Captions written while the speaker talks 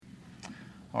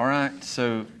All right,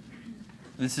 so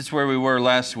this is where we were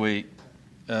last week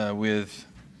with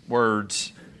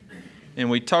words. And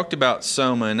we talked about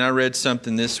soma, and I read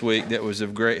something this week that was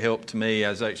of great help to me. I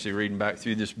was actually reading back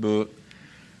through this book.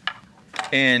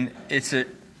 And it's a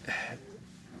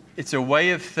way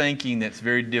of thinking that's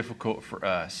very difficult for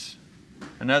us.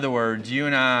 In other words, you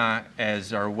and I,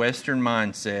 as our Western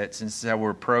mindsets, and this is how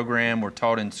we're programmed, we're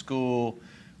taught in school,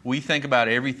 we think about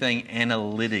everything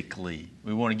analytically.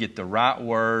 We want to get the right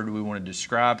word. We want to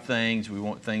describe things. We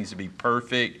want things to be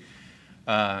perfect,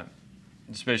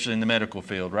 especially in the medical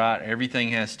field, right? Everything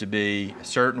has to be a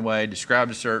certain way,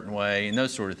 described a certain way, and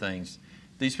those sort of things.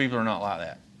 These people are not like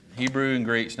that. Hebrew and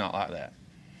Greek's not like that.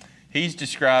 He's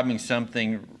describing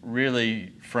something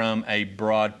really from a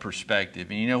broad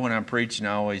perspective. And you know, when I'm preaching,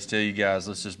 I always tell you guys,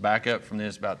 let's just back up from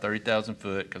this about 30,000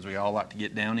 foot because we all like to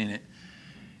get down in it.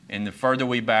 And the further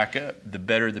we back up, the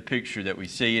better the picture that we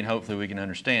see, and hopefully we can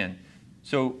understand.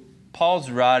 So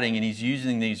Paul's writing, and he's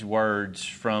using these words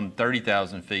from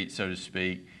 30,000 feet, so to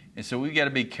speak. And so we've got to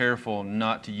be careful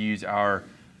not to use our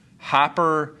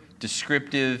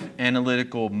hyper-descriptive,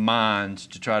 analytical minds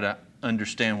to try to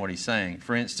understand what he's saying.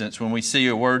 For instance, when we see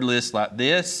a word list like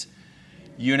this,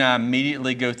 you and I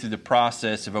immediately go through the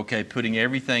process of, putting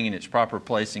everything in its proper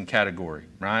place and category,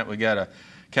 right? We got a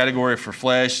category for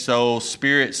flesh, soul,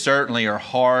 spirit, certainly our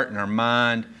heart and our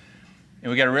mind.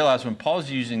 And we got to realize when Paul's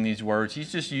using these words,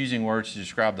 he's just using words to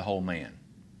describe the whole man.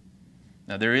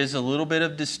 Now, there is a little bit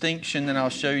of distinction that I'll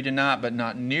show you tonight, but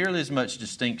not nearly as much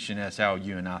distinction as how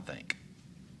you and I think.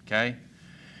 Okay?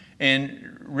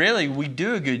 And really, we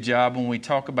do a good job when we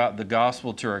talk about the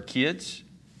gospel to our kids,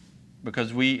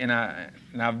 because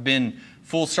I've been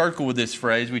full circle with this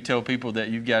phrase. We tell people that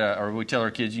we tell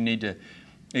our kids you need to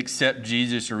accept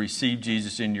Jesus or receive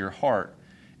Jesus into your heart.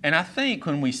 And I think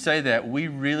when we say that, we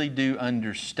really do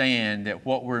understand that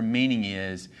what we're meaning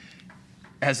is,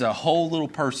 as a whole little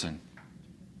person,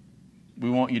 we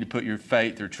want you to put your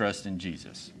faith or trust in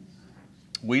Jesus.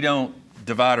 We don't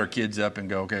divide our kids up and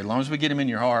go, as long as we get them in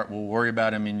your heart, we'll worry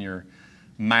about them in your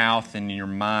mouth and in your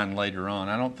mind later on.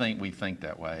 I don't think we think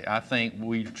that way. I think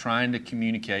we're trying to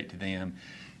communicate to them,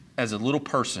 as a little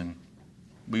person,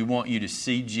 we want you to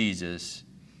see Jesus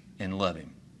and love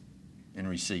Him and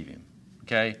receive Him.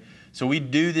 Okay? So we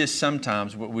do this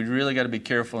sometimes, but we really got to be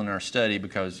careful in our study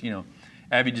because,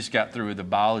 Abby just got through with the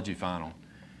biology final.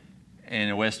 And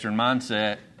a Western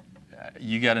mindset,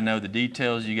 you got to know the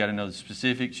details, you got to know the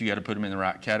specifics, you got to put them in the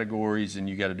right categories, and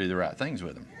you got to do the right things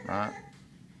with them, right?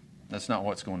 That's not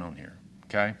what's going on here,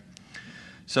 okay?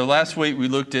 So last week we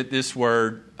looked at this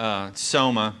word,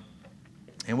 soma,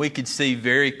 and we could see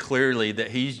very clearly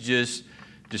that he's just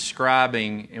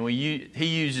describing, and he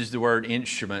uses the word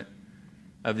instrument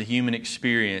of the human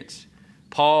experience.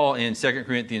 Paul in 2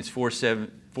 Corinthians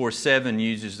 4:7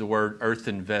 uses the word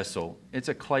earthen vessel. It's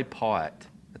a clay pot.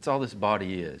 That's all this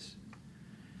body is.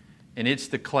 And it's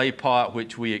the clay pot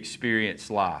which we experience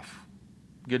life.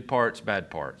 Good parts, bad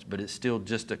parts, but it's still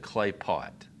just a clay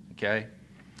pot, okay?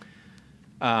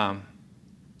 And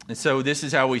so this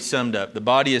is how we summed up. The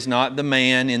body is not the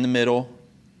man in the middle,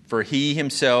 for he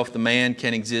himself, the man,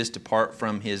 can exist apart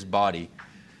from his body.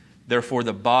 Therefore,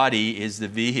 the body is the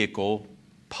vehicle,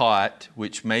 pot,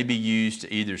 which may be used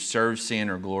to either serve sin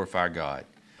or glorify God.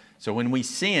 So when we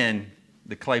sin,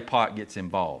 the clay pot gets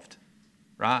involved,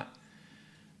 right?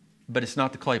 But it's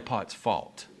not the clay pot's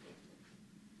fault.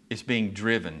 It's being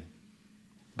driven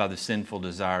by the sinful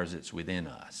desires that's within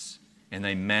us, and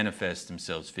they manifest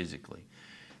themselves physically.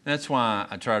 And that's why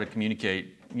I try to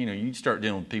communicate. You start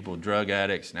dealing with people, drug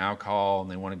addicts and alcohol,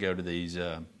 and they want to go to these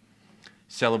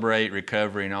celebrate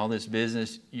recovery and all this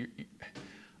business.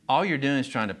 All you're doing is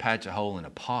trying to patch a hole in a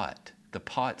pot. The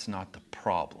pot's not the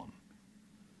problem.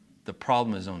 The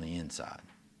problem is on the inside,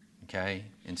 okay?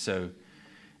 And so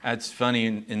that's funny.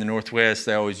 In the Northwest,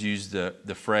 they always use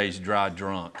the phrase dry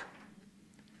drunk.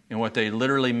 And what they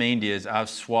literally mean is, I've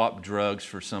swapped drugs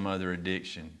for some other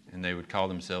addiction. And they would call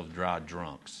themselves dry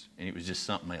drunks. And it was just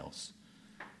something else.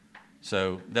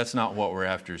 So that's not what we're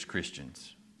after as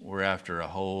Christians. We're after a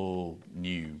whole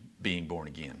new being born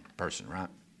again person, right?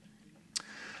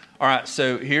 All right,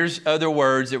 so here's other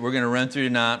words that we're going to run through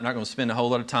tonight. I'm not going to spend a whole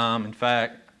lot of time. In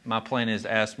fact, my plan is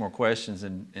to ask more questions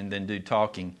and then do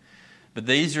talking. But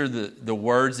these are the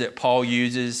words that Paul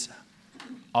uses.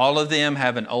 All of them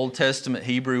have an Old Testament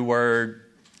Hebrew word.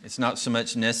 It's not so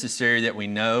much necessary that we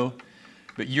know.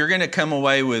 But you're going to come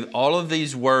away with all of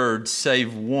these words,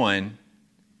 save one,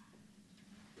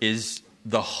 is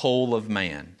the whole of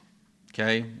man.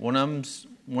 Okay? One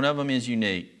of them is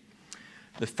unique.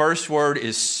 The first word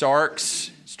is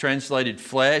sarx. It's translated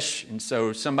flesh. And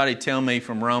so somebody tell me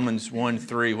from Romans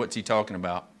 1:3, what's he talking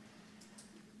about?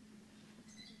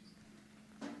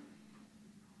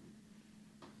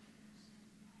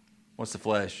 What's the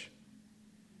flesh?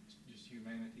 Just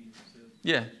humanity.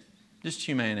 Yeah, just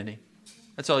humanity.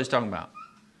 That's all he's talking about.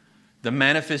 The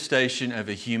manifestation of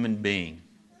a human being.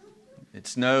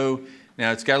 Now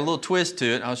it's got a little twist to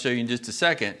it. I'll show you in just a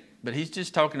second. But he's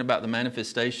just talking about the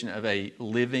manifestation of a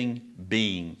living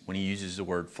being when he uses the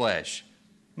word flesh,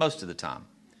 most of the time.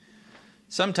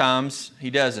 Sometimes he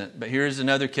doesn't. But here's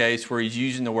another case where he's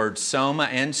using the word soma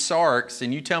and sarx.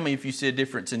 And you tell me if you see a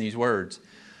difference in these words.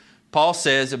 Paul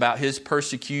says about his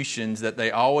persecutions that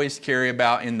they always carry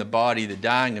about in the body the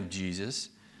dying of Jesus,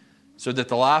 so that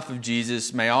the life of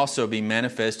Jesus may also be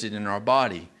manifested in our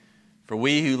body. For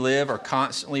we who live are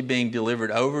constantly being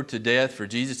delivered over to death for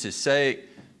Jesus' sake,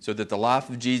 so that the life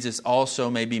of Jesus also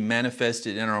may be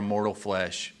manifested in our mortal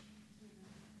flesh.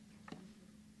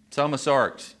 Soma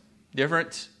sarx.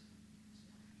 Difference?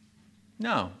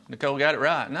 No. Nicole got it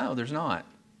right. No, there's not.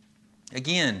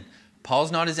 Again,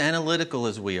 Paul's not as analytical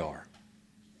as we are.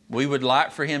 We would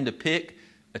like for him to pick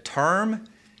a term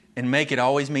and make it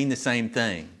always mean the same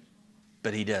thing.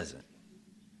 But he doesn't.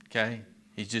 Okay?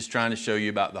 He's just trying to show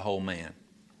you about the whole man.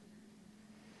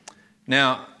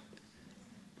 Now,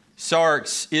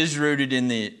 sarx is rooted in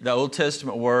the Old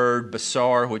Testament word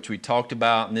basar, which we talked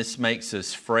about, and this makes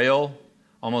us frail.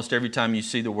 Almost every time you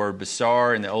see the word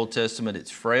basar in the Old Testament,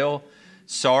 it's frail.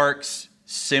 Sarx,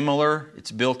 similar. It's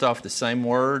built off the same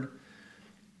word.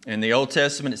 In the Old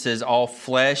Testament, it says all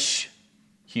flesh,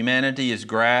 humanity is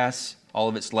grass. All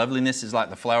of its loveliness is like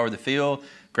the flower of the field.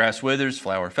 Grass withers,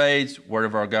 flower fades. Word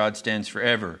of our God stands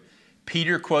forever.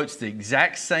 Peter quotes the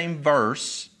exact same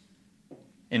verse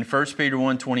in 1 Peter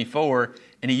 1:24,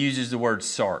 and he uses the word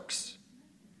sarx.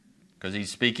 Because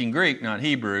he's speaking Greek, not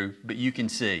Hebrew, but you can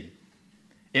see.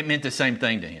 It meant the same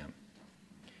thing to him.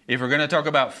 If we're going to talk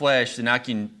about flesh, then I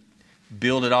can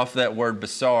build it off that word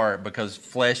basar, because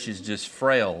flesh is just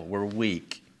frail. We're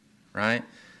weak, right?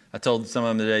 I told some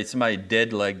of them today, somebody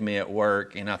dead-legged me at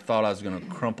work, and I thought I was going to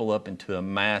crumple up into a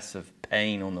mass of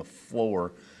pain on the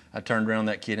floor. I turned around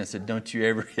that kid and said, don't you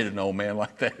ever hit an old man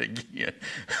like that again.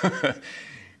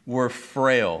 We're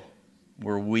frail.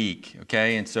 We're weak,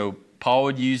 okay? And so Paul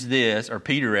would use this, or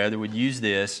Peter rather, would use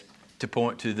this to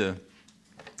point to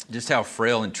just how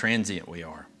frail and transient we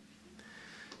are.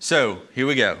 So, here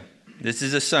we go. This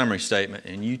is a summary statement,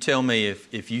 and you tell me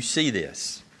if you see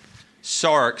this.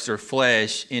 Sarx, or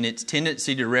flesh, in its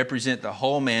tendency to represent the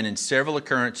whole man in several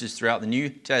occurrences throughout the New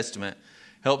Testament,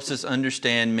 helps us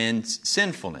understand man's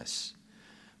sinfulness.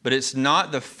 But it's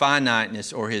not the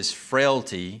finiteness or his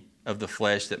frailty of the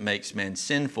flesh that makes man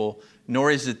sinful, nor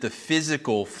is it the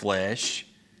physical flesh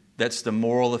that's the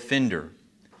moral offender.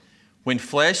 When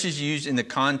flesh is used in the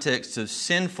context of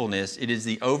sinfulness, it is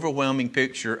the overwhelming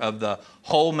picture of the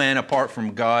whole man apart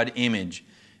from God image.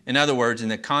 In other words, in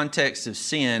the context of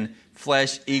sin,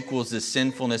 flesh equals the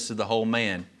sinfulness of the whole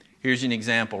man. Here's an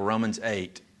example, Romans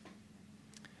 8.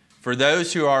 For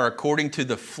those who are according to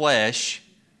the flesh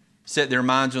set their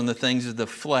minds on the things of the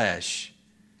flesh,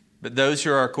 but those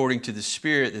who are according to the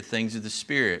Spirit, the things of the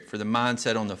Spirit. For the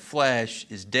mindset on the flesh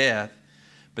is death,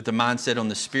 but the mindset on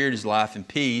the Spirit is life and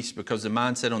peace, because the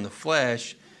mindset on the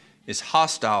flesh is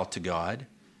hostile to God,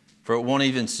 for it won't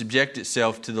even subject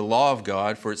itself to the law of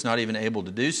God, for it's not even able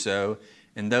to do so,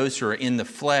 and those who are in the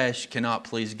flesh cannot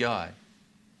please God.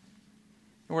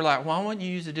 And we're like, why wouldn't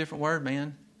you use a different word,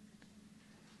 man?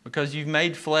 Because you've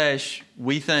made flesh,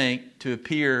 we think, to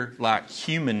appear like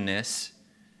humanness,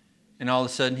 and all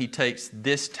of a sudden he takes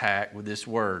this tack with this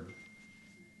word.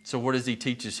 So what does he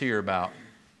teach us here about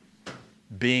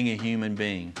being a human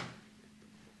being?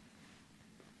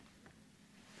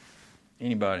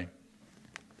 Anybody?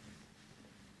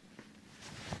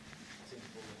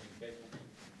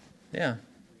 Yeah.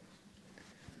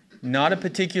 Not a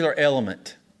particular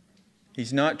element.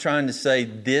 He's not trying to say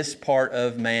this part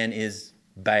of man is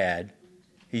bad.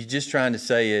 He's just trying to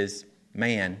say is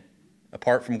man,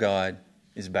 apart from God,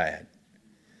 is bad.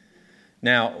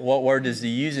 Now, what word does he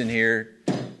use in here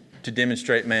to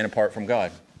demonstrate man apart from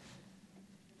God?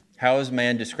 How is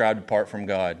man described apart from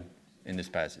God in this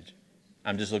passage?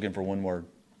 I'm just looking for one word.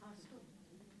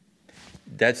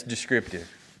 That's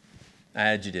descriptive.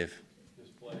 Adjective. His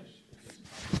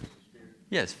flesh.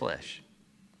 Yes, flesh.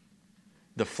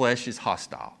 The flesh is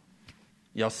hostile.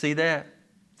 Y'all see that?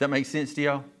 Does that make sense to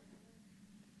y'all?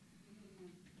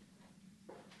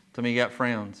 Some of you got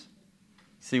frowns.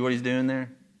 See what he's doing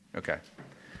there? Okay.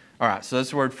 All right, so that's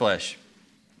the word flesh.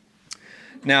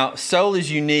 Now, soul is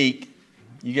unique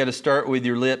You got to start with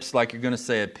your lips like you're going to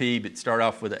say a P, but start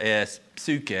off with an S.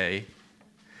 Psuche.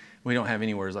 We don't have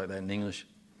any words like that in English.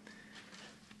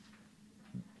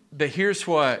 But here's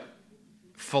what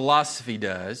philosophy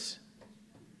does,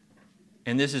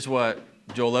 and this is what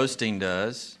Joel Osteen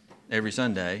does every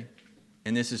Sunday,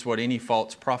 and this is what any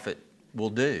false prophet will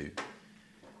do.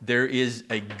 There is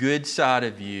a good side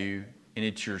of you, and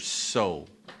it's your soul.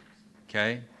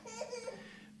 Okay?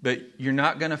 But you're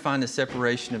not going to find a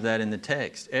separation of that in the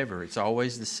text, ever. It's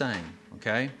always the same.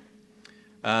 Okay?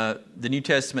 The New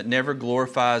Testament never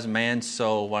glorifies man's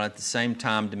soul while at the same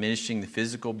time diminishing the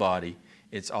physical body.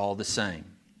 It's all the same.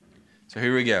 So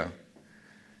here we go.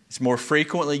 It's more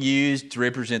frequently used to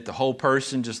represent the whole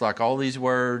person, just like all these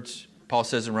words. Paul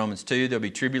says in Romans 2, there'll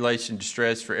be tribulation,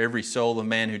 distress for every soul of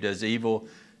man who does evil,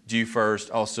 Jew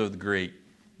first, also the Greek.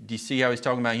 Do you see how he's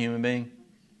talking about a human being?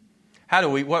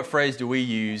 What phrase do we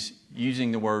use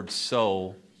using the word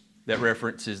soul that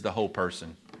references the whole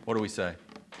person? What do we say?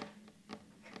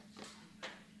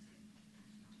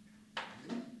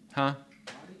 Huh?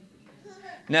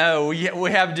 No,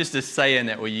 we have just a saying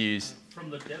that we use. From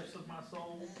the depths of my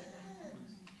soul.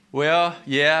 Well,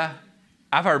 yeah.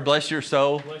 I've heard bless your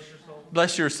soul. Bless your soul.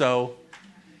 Bless your soul.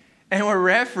 And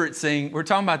we're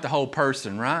talking about the whole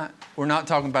person, right? We're not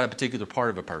talking about a particular part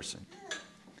of a person.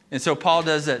 And so Paul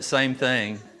does that same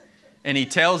thing. And he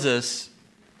tells us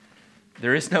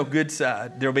there is no good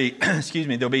side. There'll be,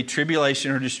 there'll be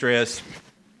tribulation or distress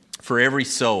for every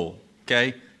soul.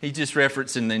 Okay? He's just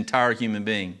referencing the entire human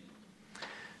being.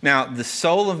 Now, the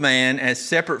soul of man as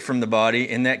separate from the body,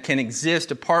 and that can exist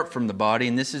apart from the body,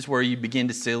 and this is where you begin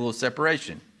to see a little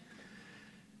separation.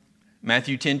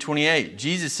 Matthew 10:28,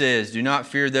 Jesus says, do not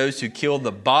fear those who kill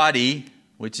the body,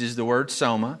 which is the word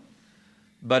soma,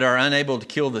 but are unable to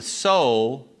kill the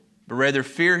soul, but rather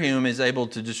fear him who is able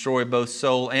to destroy both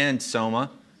soul and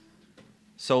soma,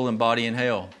 soul and body in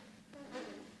hell.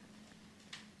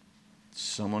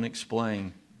 Someone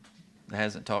explain that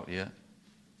hasn't talked yet.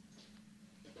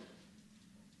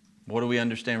 What do we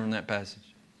understand from that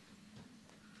passage?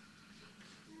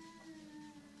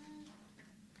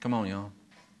 Come on, y'all.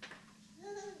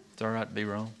 It's all right to be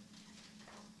wrong.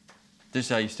 This is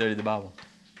how you study the Bible.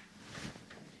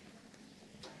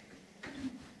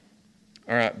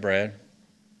 All right, Brad.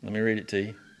 Let me read it to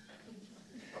you.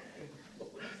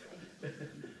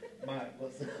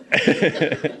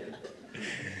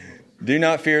 Do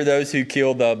not fear those who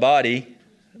kill the body,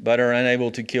 but are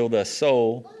unable to kill the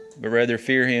soul, but rather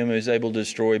fear him who is able to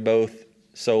destroy both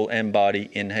soul and body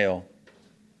in hell.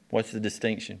 What's the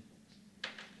distinction?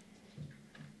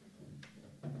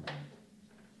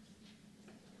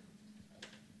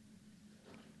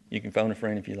 You can phone a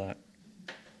friend if you like.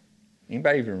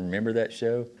 Anybody even remember that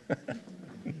show?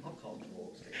 I'll call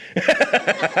Joel.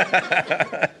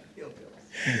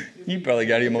 You probably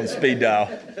got him on speed dial.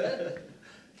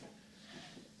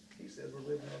 He says we're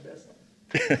living our best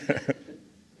life.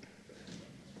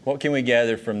 What can we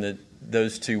gather from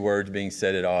those two words being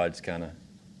said at odds, kind of?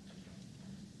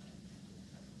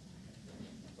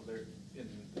 Well, in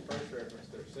the first reference,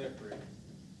 they're separate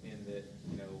in that,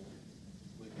 we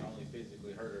can only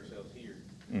physically hurt ourselves here.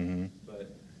 Mm-hmm.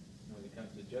 But when it comes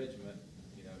to judgment,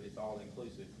 it's all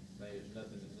inclusive. There's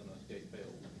nothing that's going to escape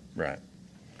hell. Right.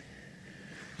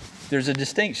 There's a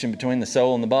distinction between the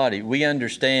soul and the body. We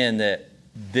understand that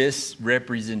this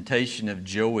representation of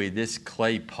Joey, this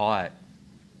clay pot,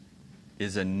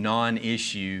 is a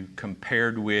non-issue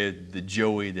compared with the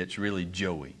Joey that's really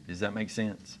Joey. Does that make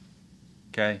sense?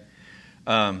 Okay?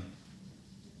 And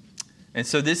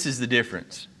so this is the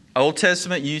difference. Old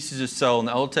Testament uses of soul. In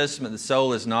the Old Testament, the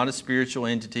soul is not a spiritual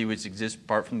entity which exists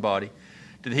apart from the body.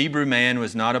 To the Hebrew man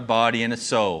was not a body and a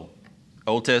soul.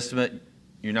 Old Testament,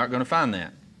 you're not going to find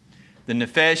that. The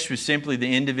nephesh was simply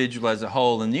the individual as a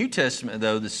whole. In the New Testament,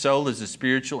 though, the soul is a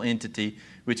spiritual entity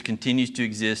which continues to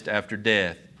exist after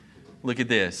death. Look at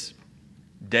this.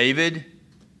 David,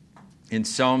 in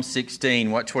Psalm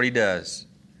 16, watch what he does.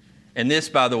 And this,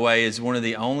 by the way, is one of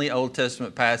the only Old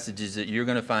Testament passages that you're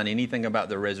going to find anything about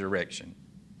the resurrection.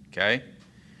 Okay?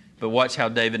 But watch how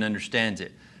David understands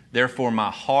it. Therefore, my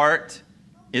heart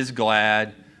is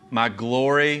glad, my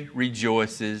glory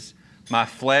rejoices, my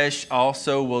flesh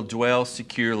also will dwell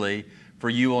securely, for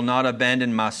you will not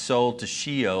abandon my soul to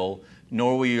Sheol,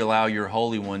 nor will you allow your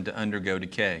Holy One to undergo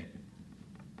decay.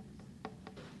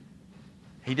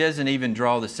 He doesn't even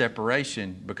draw the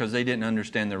separation because they didn't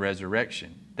understand the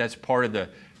resurrection. That's part of the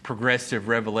progressive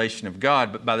revelation of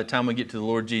God. But by the time we get to the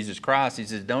Lord Jesus Christ, he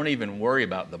says, don't even worry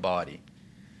about the body.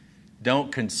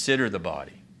 Don't consider the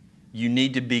body. You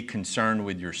need to be concerned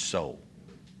with your soul.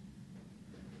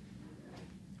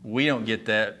 We don't get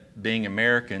that being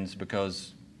Americans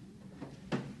because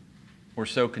we're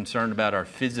so concerned about our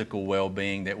physical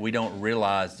well-being that we don't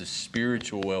realize the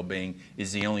spiritual well-being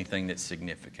is the only thing that's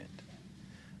significant.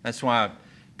 That's why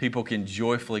people can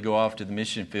joyfully go off to the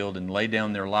mission field and lay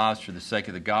down their lives for the sake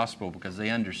of the gospel, because they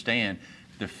understand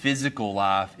the physical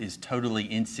life is totally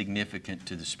insignificant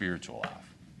to the spiritual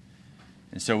life.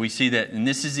 And so we see that, and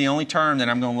this is the only term that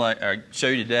I'm going to show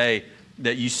you today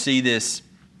that you see this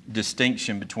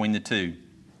distinction between the two.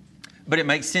 But it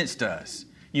makes sense to us.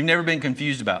 You've never been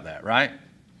confused about that, right?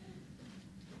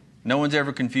 No one's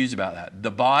ever confused about that.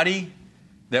 The body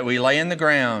that we lay in the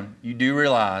ground, you do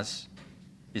realize,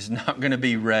 is not going to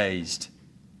be raised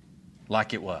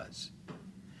like it was.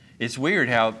 It's weird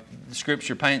how the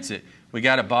Scripture paints it. We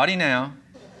got a body now.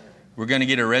 We're going to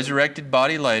get a resurrected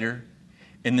body later.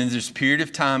 And then there's a period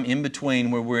of time in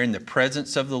between where we're in the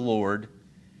presence of the Lord,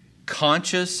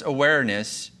 conscious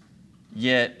awareness,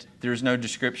 yet there's no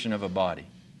description of a body.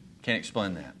 Can't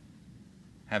explain that.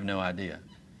 Have no idea.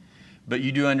 But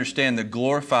you do understand the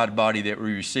glorified body that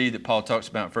we receive that Paul talks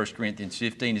about in 1 Corinthians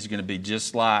 15 is going to be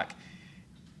just like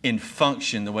in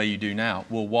function the way you do now.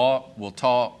 We'll walk, we'll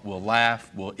talk, we'll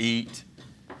laugh, we'll eat.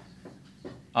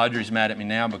 Audrey's mad at me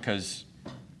now because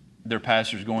their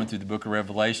pastor's going through the book of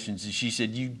Revelations, and she said,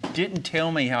 "You didn't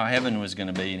tell me how heaven was going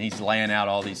to be." And he's laying out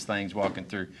all these things, walking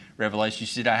through Revelation.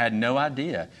 She said, "I had no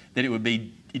idea that it would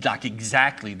be like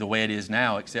exactly the way it is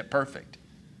now, except perfect."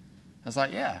 I was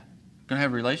like, yeah. Going to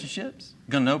have relationships,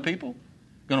 going to know people,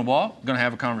 going to walk, going to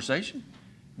have a conversation,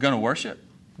 going to worship,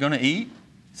 going to eat.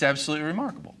 It's absolutely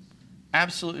remarkable.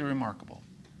 Absolutely remarkable.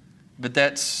 But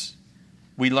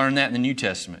we learn that in the New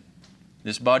Testament.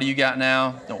 This body you got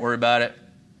now, don't worry about it.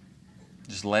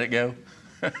 Just let it go.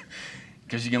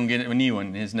 Because you're going to get a new one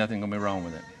and there's nothing going to be wrong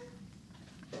with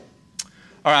it.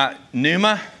 All right,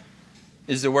 pneuma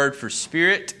is the word for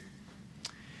spirit.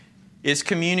 It's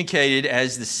communicated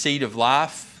as the seed of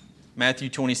life. Matthew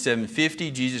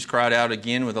 27:50, Jesus cried out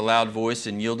again with a loud voice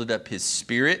and yielded up his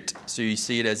spirit. So you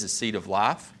see it as a seed of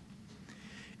life.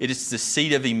 It is the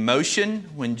seed of emotion.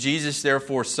 When Jesus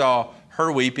therefore saw her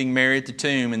weeping, Mary at the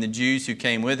tomb, and the Jews who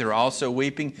came with her also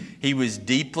weeping, he was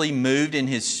deeply moved in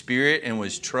his spirit and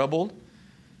was troubled.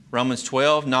 Romans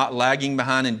 12, not lagging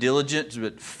behind in diligence,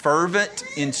 but fervent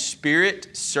in spirit,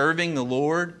 serving the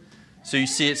Lord. So you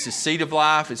see it's the seed of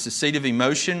life, it's the seed of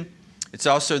emotion. It's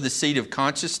also the seed of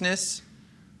consciousness,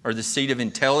 or the seed of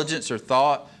intelligence or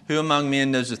thought. Who among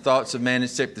men knows the thoughts of man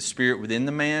except the spirit within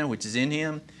the man, which is in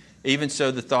him? Even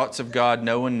so, the thoughts of God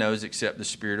no one knows except the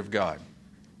Spirit of God.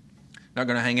 Not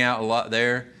going to hang out a lot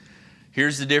there.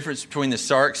 Here's the difference between the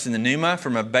sarx and the pneuma.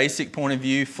 From a basic point of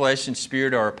view, flesh and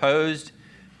spirit are opposed.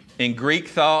 In Greek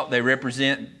thought, they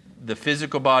represent the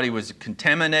physical body was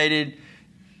contaminated,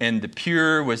 and the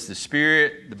pure was the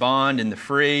spirit, the bond, and the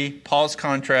free. Paul's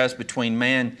contrast between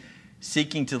man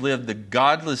seeking to live the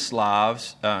godless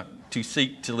lives,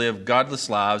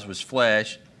 was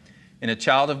flesh, and a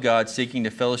child of God seeking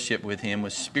to fellowship with him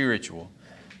was spiritual.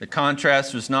 The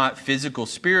contrast was not physical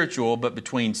spiritual, but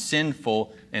between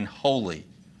sinful and holy.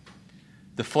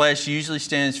 The flesh usually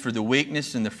stands for the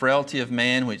weakness and the frailty of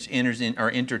man, which enters in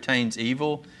or entertains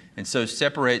evil, and so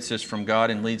separates us from God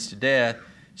and leads to death.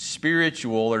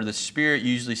 Spiritual, or the spirit,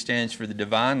 usually stands for the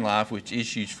divine life, which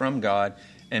issues from God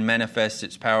and manifests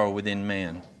its power within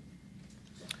man.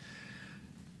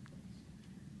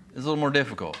 It's a little more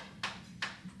difficult,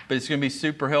 but it's going to be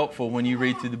super helpful when you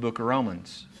read through the book of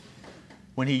Romans.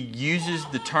 When he uses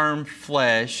the term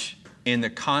flesh in the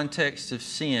context of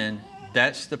sin,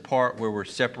 that's the part where we're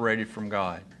separated from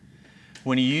God.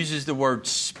 When he uses the word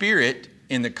spirit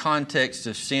in the context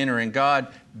of sin or in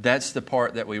God, that's the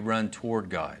part that we run toward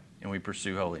God and we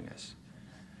pursue holiness.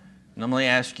 And I'm going to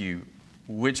ask you,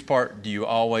 which part do you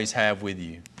always have with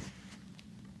you?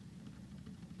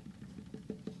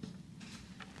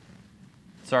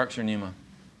 Sarx or pneuma?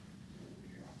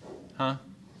 Huh?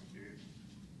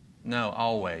 No,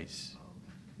 always.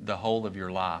 The whole of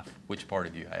your life. Which part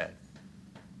have you had?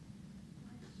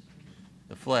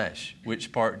 The flesh.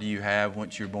 Which part do you have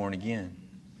once you're born again?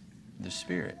 The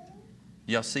spirit.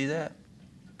 Y'all see that?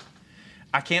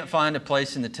 I can't find a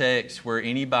place in the text where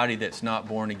anybody that's not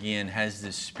born again has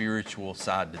this spiritual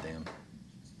side to them.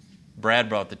 Brad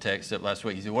brought the text up last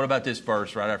week. He said, what about this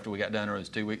verse right after we got done, or it was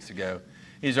 2 weeks ago?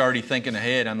 He's already thinking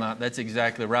ahead. I'm like, that's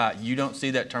exactly right. You don't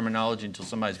see that terminology until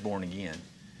somebody's born again.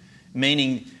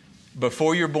 Meaning,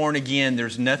 before you're born again,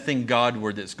 there's nothing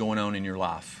Godward that's going on in your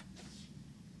life.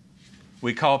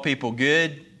 We call people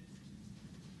good.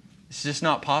 It's just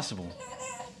not possible.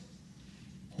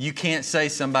 You can't say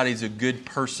somebody's a good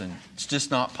person. It's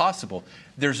just not possible.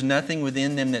 There's nothing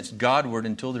within them that's Godward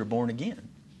until they're born again.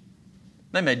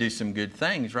 They may do some good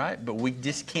things, right? But we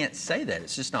just can't say that.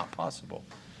 It's just not possible.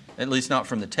 At least not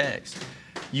from the text.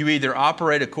 You either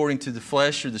operate according to the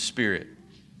flesh or the Spirit.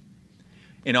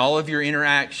 In all of your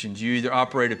interactions, you either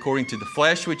operate according to the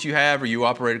flesh which you have, or you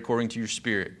operate according to your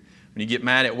spirit. When you get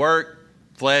mad at work,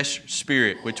 flesh,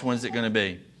 spirit, which one's it going to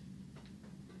be?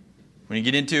 When you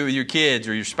get into it with your kids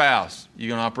or your spouse, you're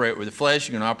going to operate with the flesh,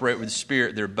 you're going to operate with the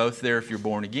spirit. They're both there if you're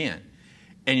born again.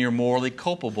 And you're morally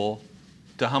culpable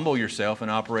to humble yourself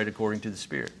and operate according to the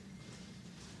Spirit.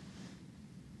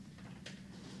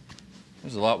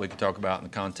 There's a lot we could talk about in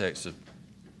the context of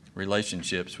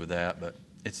relationships with that, but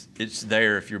it's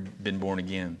there if you've been born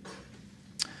again.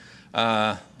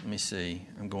 Let me see.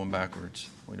 I'm going backwards.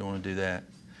 We don't want to do that.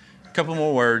 A couple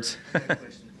more words. Question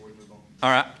before we move on.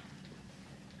 All right.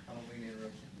 I don't mean to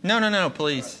interrupt you. No,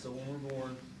 please. All right, so when we're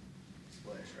born, it's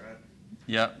flesh, right?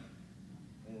 Yep.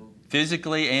 When we're,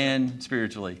 Physically and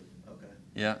spiritually. okay.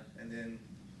 Yeah. And then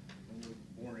when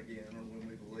we're born again, or when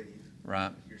we believe,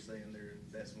 Right. you're saying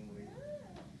that's when we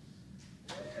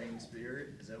obtain spirit?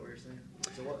 Is that what you're saying?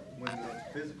 So when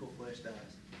the physical flesh dies?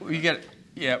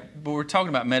 But we're talking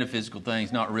about metaphysical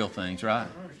things, not real things, right?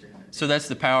 I understand that. So that's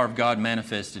the power of God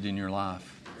manifested in your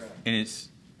life. Right. And it's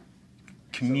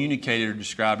communicated or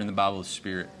described in the Bible as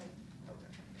Spirit. Okay.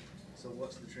 So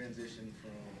what's the transition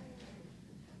from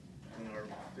when our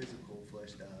physical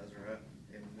flesh dies, right?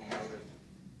 And we know that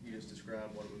you just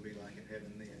described what it would be like in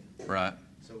heaven then. Right.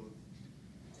 So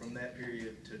from that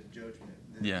period to judgment,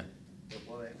 then Yeah. But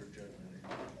what after judgment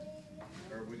then?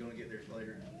 Or are we going to get there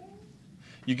later?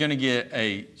 You're going to get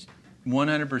a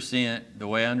 100%, the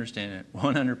way I understand it,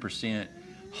 100%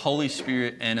 Holy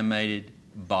Spirit animated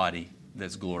body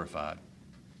that's glorified.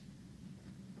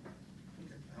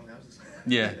 Okay. I was just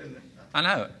Yeah. I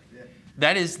know. Yeah.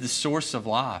 That is the source of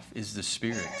life, is the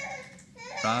Spirit.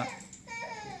 Right?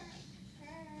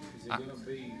 Is it going to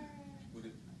be, would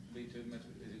it be too much,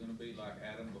 is it going to be like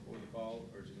Adam before the fall,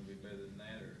 or is it going to be better than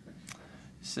that? Or?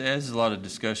 See, there's a lot of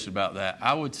discussion about that.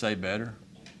 I would say better.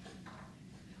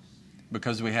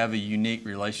 Because we have a unique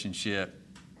relationship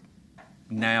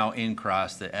now in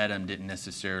Christ that Adam didn't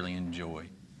necessarily enjoy.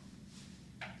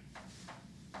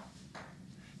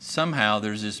 Somehow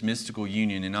there's this mystical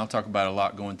union, and I'll talk about it a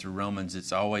lot going through Romans.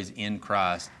 It's always in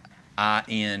Christ. I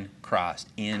in Christ.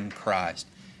 In Christ.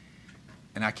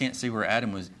 And I can't see where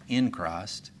Adam was in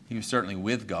Christ. He was certainly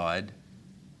with God.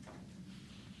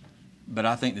 But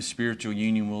I think the spiritual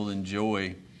union we'll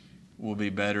enjoy will be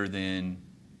better than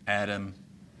Adam.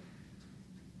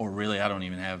 Or really, I don't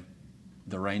even have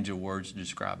the range of words to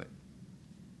describe it.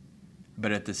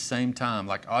 But at the same time,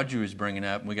 like Audrey was bringing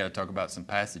up, and we got to talk about some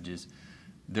passages,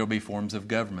 there'll be forms of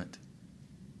government.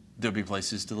 There'll be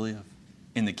places to live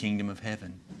in the kingdom of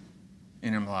heaven.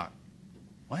 And I'm like,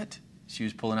 what? She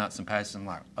was pulling out some passages. I'm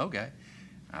like, okay.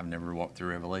 I've never walked through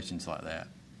Revelations like that.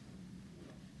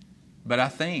 But I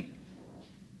think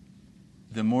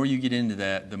the more you get into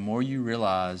that, the more you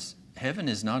realize heaven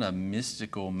is not a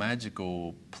mystical,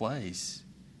 magical place.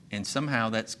 And somehow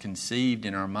that's conceived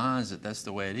in our minds that that's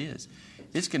the way it is.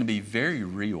 It's going to be very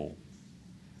real.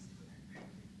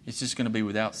 It's just going to be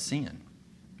without sin.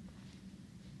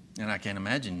 And I can't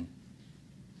imagine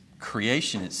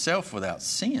creation itself without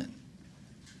sin.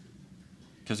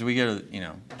 Because we go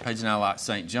to, Paige and I like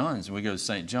St. John's, and we go to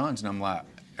St. John's, and I'm like,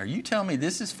 are you telling me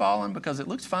this is fallen? Because it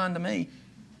looks fine to me,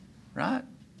 right?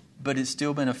 But it's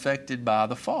still been affected by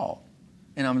the fall.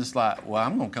 And I'm just like, well,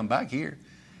 I'm going to come back here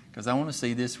because I want to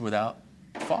see this without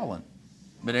falling.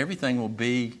 But everything will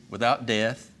be without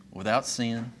death, without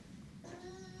sin.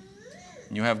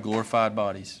 And you'll have glorified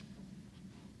bodies.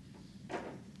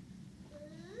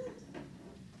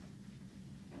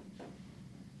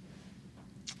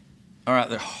 All right,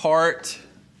 the heart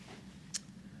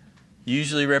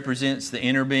usually represents the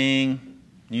inner being.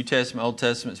 New Testament, Old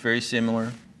Testament is very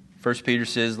similar. 1 Peter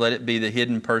says, let it be the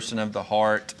hidden person of the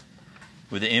heart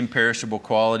with the imperishable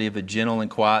quality of a gentle and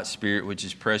quiet spirit, which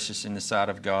is precious in the sight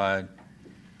of God.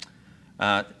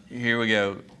 Here we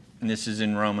go. And this is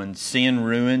in Romans. Sin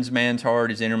ruins man's heart,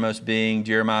 his innermost being.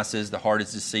 Jeremiah says the heart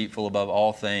is deceitful above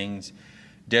all things,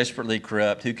 desperately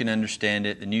corrupt. Who can understand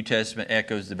it? The New Testament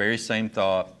echoes the very same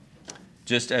thought.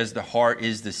 Just as the heart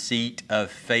is the seat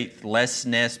of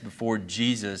faithlessness before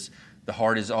Jesus, the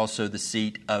heart is also the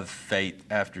seat of faith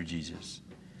after Jesus.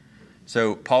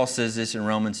 So Paul says this in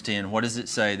Romans 10. What does it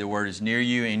say? The word is near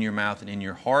you, in your mouth and in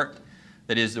your heart.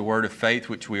 That is the word of faith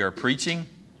which we are preaching.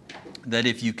 That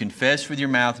if you confess with your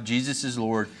mouth Jesus is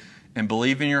Lord and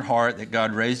believe in your heart that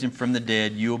God raised him from the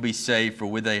dead, you will be saved. For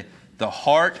with the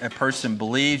heart a person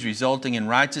believes, resulting in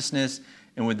righteousness,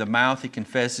 and with the mouth he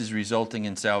confesses, resulting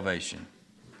in salvation.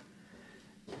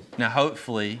 Now,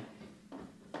 hopefully,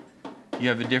 you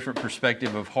have a different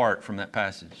perspective of heart from that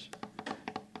passage.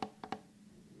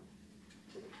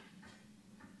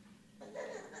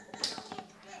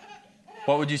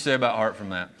 What would you say about heart from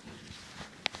that?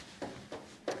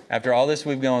 After all this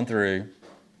we've gone through,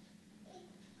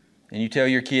 and you tell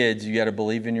your kids you got to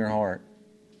believe in your heart,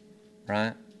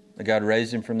 right? That God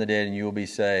raised him from the dead and you will be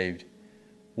saved.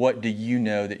 What do you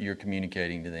know that you're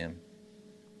communicating to them?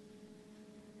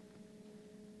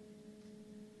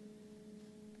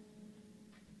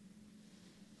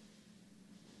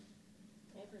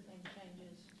 Everything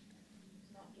changes.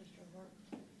 It's not just your work.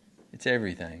 It's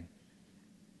everything.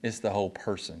 It's the whole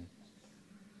person,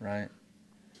 right?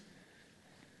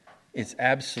 It's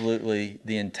absolutely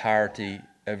the entirety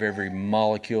of every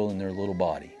molecule in their little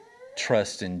body.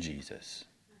 Trust in Jesus.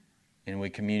 And we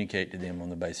communicate to them on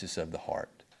the basis of the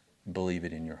heart. Believe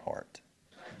it in your heart.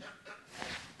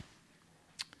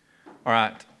 All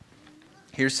right.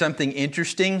 Here's something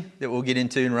interesting that we'll get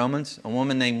into in Romans. A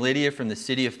woman named Lydia from the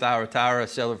city of Thyatira, a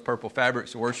seller of purple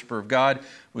fabrics, a worshiper of God,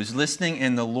 was listening,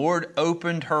 and the Lord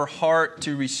opened her heart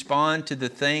to respond to the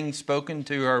things spoken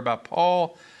to her by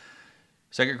Paul.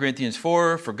 2 Corinthians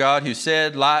 4, for God who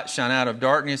said, light shine out of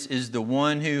darkness, is the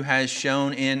one who has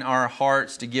shown in our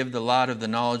hearts to give the light of the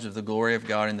knowledge of the glory of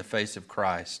God in the face of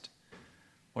Christ.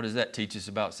 What does that teach us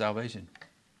about salvation?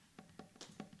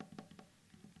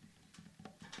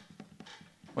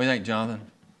 What do you think,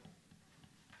 Jonathan?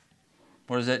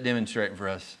 What is that demonstrating for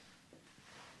us?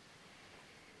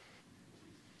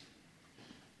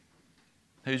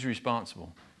 Who's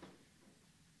responsible?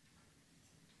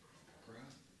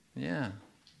 Yeah.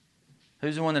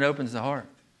 Who's the one that opens the heart?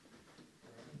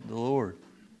 The Lord.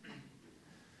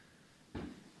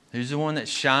 Who's the one that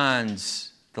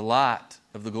shines the light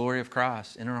of the glory of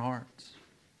Christ in our hearts?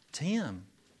 It's Him.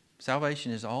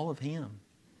 Salvation is all of Him.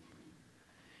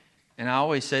 And I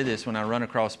always say this when I run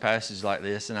across passages like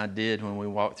this, and I did when we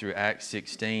walked through Acts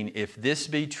 16. If this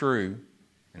be true,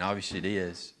 and obviously it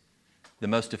is, the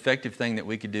most effective thing that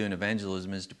we could do in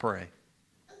evangelism is to pray.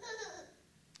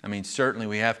 I mean, certainly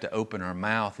we have to open our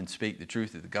mouth and speak the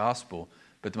truth of the gospel,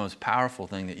 but the most powerful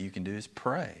thing that you can do is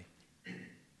pray,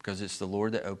 because it's the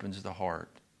Lord that opens the heart.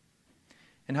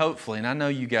 And hopefully, and I know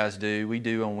you guys do, we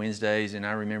do on Wednesdays, and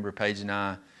I remember Paige and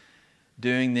I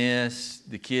doing this.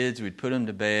 The kids, we'd put them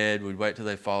to bed, we'd wait till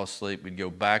they fall asleep, we'd go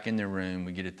back in their room,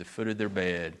 we'd get at the foot of their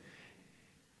bed,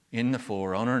 in the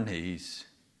floor, on our knees,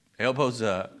 elbows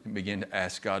up, and begin to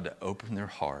ask God to open their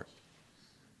heart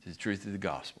to the truth of the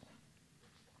gospel.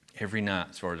 Every night,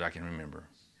 as far as I can remember.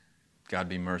 God,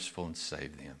 be merciful and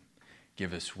save them.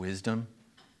 Give us wisdom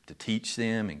to teach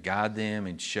them and guide them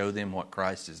and show them what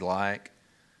Christ is like.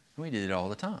 And we did it all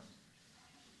the time.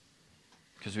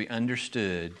 Because we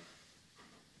understood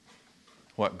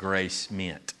what grace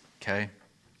meant. Okay?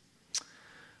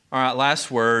 All right,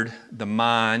 last word, the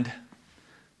mind.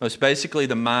 Most basically,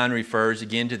 the mind refers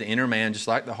again to the inner man, just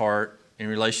like the heart, in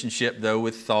relationship, though,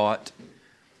 with thought.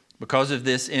 Because of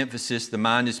this emphasis, the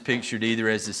mind is pictured either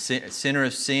as the center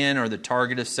of sin or the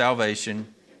target of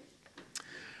salvation.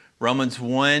 Romans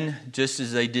 1, just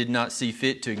as they did not see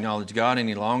fit to acknowledge God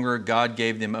any longer, God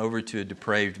gave them over to a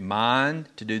depraved mind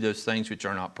to do those things which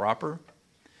are not proper.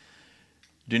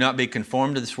 Do not be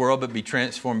conformed to this world, but be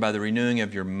transformed by the renewing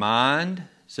of your mind,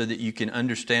 so that you can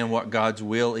understand what God's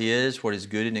will is, what is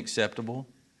good and acceptable.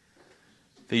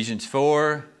 Ephesians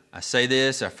 4, I say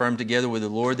this, I affirm together with the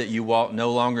Lord that you walk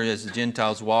no longer as the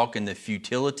Gentiles walk in the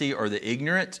futility or the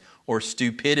ignorance or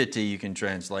stupidity, you can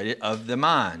translate it, of the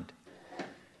mind.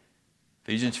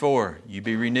 Ephesians 4, you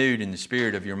be renewed in the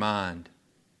spirit of your mind.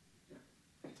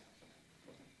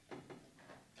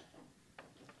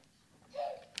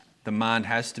 The mind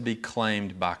has to be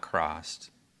claimed by Christ.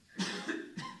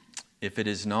 If it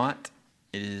is not,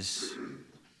 it is,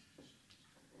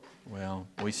 well,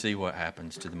 we see what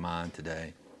happens to the mind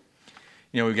today.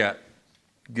 You know, we've got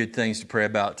good things to pray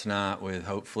about tonight with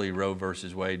hopefully Roe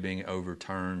versus Wade being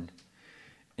overturned.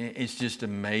 It's just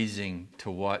amazing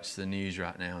to watch the news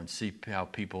right now and see how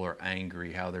people are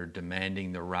angry, how they're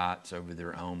demanding the rights over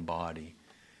their own body.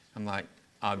 I'm like,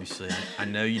 obviously, I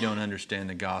know you don't understand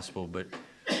the gospel, but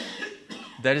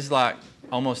that is like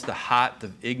almost the height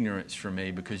of ignorance for me,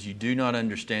 because you do not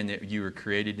understand that you were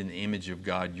created in the image of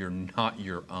God. You're not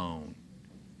your own.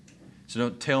 So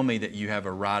don't tell me that you have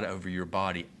a right over your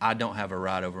body. I don't have a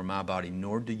right over my body,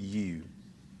 nor do you.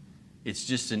 It's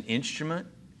just an instrument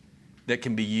that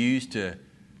can be used to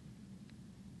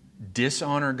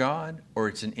dishonor God, or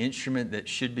it's an instrument that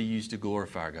should be used to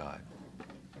glorify God.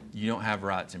 You don't have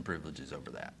rights and privileges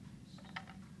over that.